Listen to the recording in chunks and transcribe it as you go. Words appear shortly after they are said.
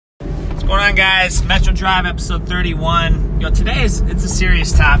Going on, guys? Metro Drive episode 31. Today it's a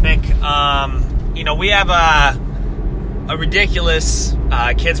serious topic. We have a ridiculous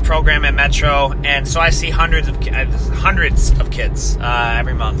kids program at Metro, and so I see hundreds of kids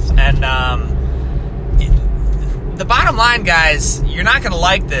every month. And the bottom line, guys, you're not going to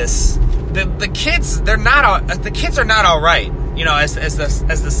like this. The kids are not all right. As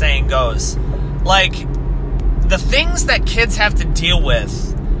the saying goes. Like, the things that kids have to deal with,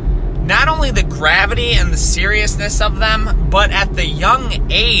 not only the gravity and the seriousness of them, but at the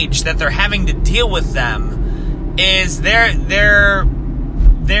young age that they're having to deal with them, is their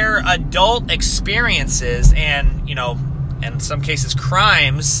adult experiences and, in some cases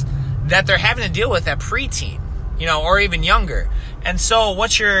crimes that they're having to deal with at preteen, or even younger. And so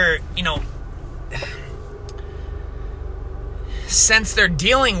since they're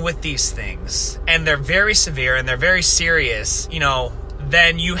dealing with these things and they're very severe and they're very serious,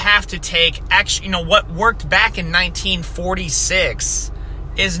 then you have to take action. What worked back in 1946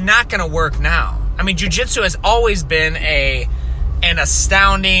 is not going to work now. I mean, Jiu-Jitsu has always been an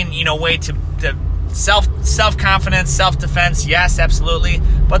astounding, way to self-confidence, self-defense. Yes, absolutely.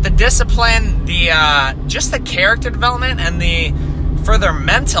 But the discipline, just the character development and for their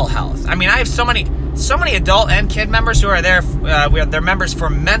mental health. I mean, I have so many adult and kid members who are there. They're members for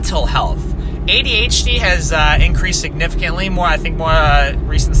mental health. ADHD has increased significantly. More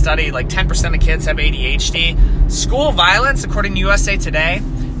recent study, like 10% of kids have ADHD. School violence, according to USA Today,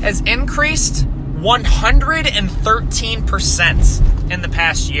 has increased 113% in the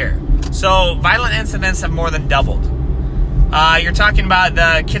past year. So violent incidents have more than doubled. You're talking about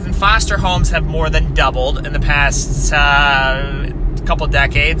the kids in foster homes have more than doubled in the past couple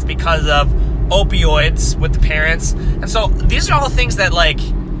decades because of opioids with the parents. And so these are all things that,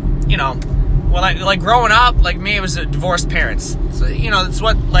 growing up, like me, it was divorced parents. So, it's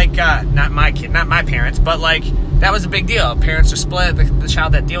what, not my parents, but, that was a big deal. Parents are split, the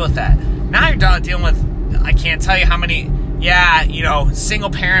child that deal with that. Now you're dealing with, I can't tell you how many, single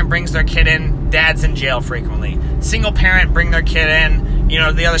parent brings their kid in, dad's in jail frequently. Single parent bring their kid in,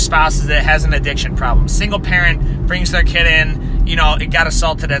 the other spouse that has an addiction problem. Single parent brings their kid in, it got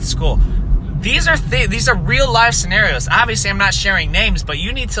assaulted at school. These are real life scenarios. Obviously, I'm not sharing names, but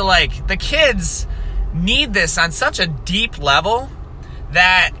you need to, the kids need this on such a deep level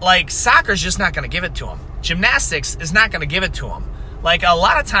that, soccer's just not going to give it to them. Gymnastics is not going to give it to them. A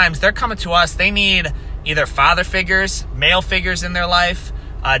lot of times, they're coming to us, they need either father figures, male figures in their life,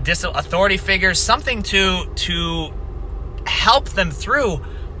 authority figures, something to help them through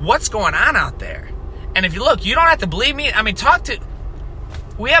what's going on out there. And if you look, you don't have to believe me. I mean,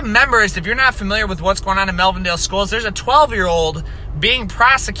 we have members, if you're not familiar with what's going on in Melvindale schools, there's a 12-year-old being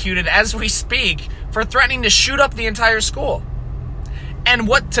prosecuted as we speak for threatening to shoot up the entire school. And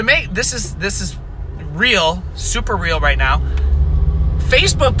this is real, super real right now.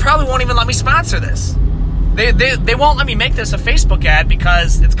 Facebook probably won't even let me sponsor this. They won't let me make this a Facebook ad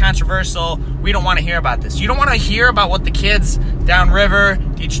because it's controversial. We don't want to hear about this. You don't want to hear about what the kids downriver,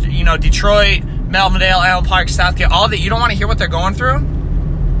 Detroit, Melvindale, Allen Park, Southgate, all of that. You don't want to hear what they're going through?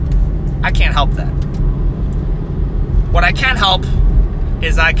 I can't help that. What I can help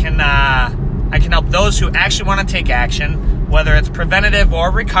is I can help those who actually want to take action, whether it's preventative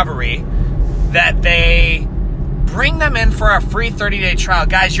or recovery, that they bring them in for a free 30-day trial.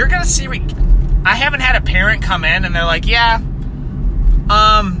 Guys, you're going to see... I haven't had a parent come in and they're like, yeah,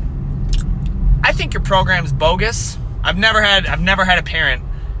 I think your program's bogus. I've never had a parent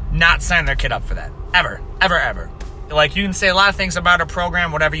not sign their kid up for that. Ever. You can say a lot of things about our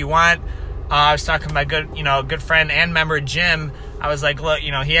program, whatever you want. I was talking to my good friend and member, Jim. I was like, look,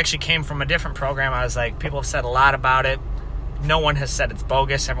 he actually came from a different program. I was like, people have said a lot about it. No one has said it's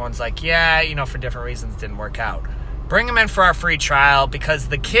bogus. Everyone's like, yeah, for different reasons, it didn't work out. Bring them in for our free trial because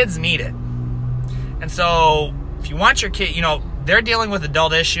the kids need it. And so if you want your kid, they're dealing with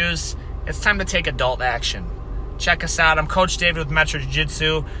adult issues. It's time to take adult action. Check us out. I'm Coach David with Metro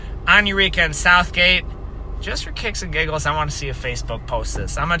Jiu-Jitsu on Eureka and Southgate. Just for kicks and giggles, I want to see if Facebook posts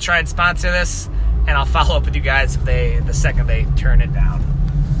this. I'm going to try and sponsor this, and I'll follow up with you guys the second they turn it down.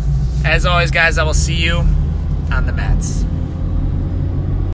 As always, guys, I will see you on the mats.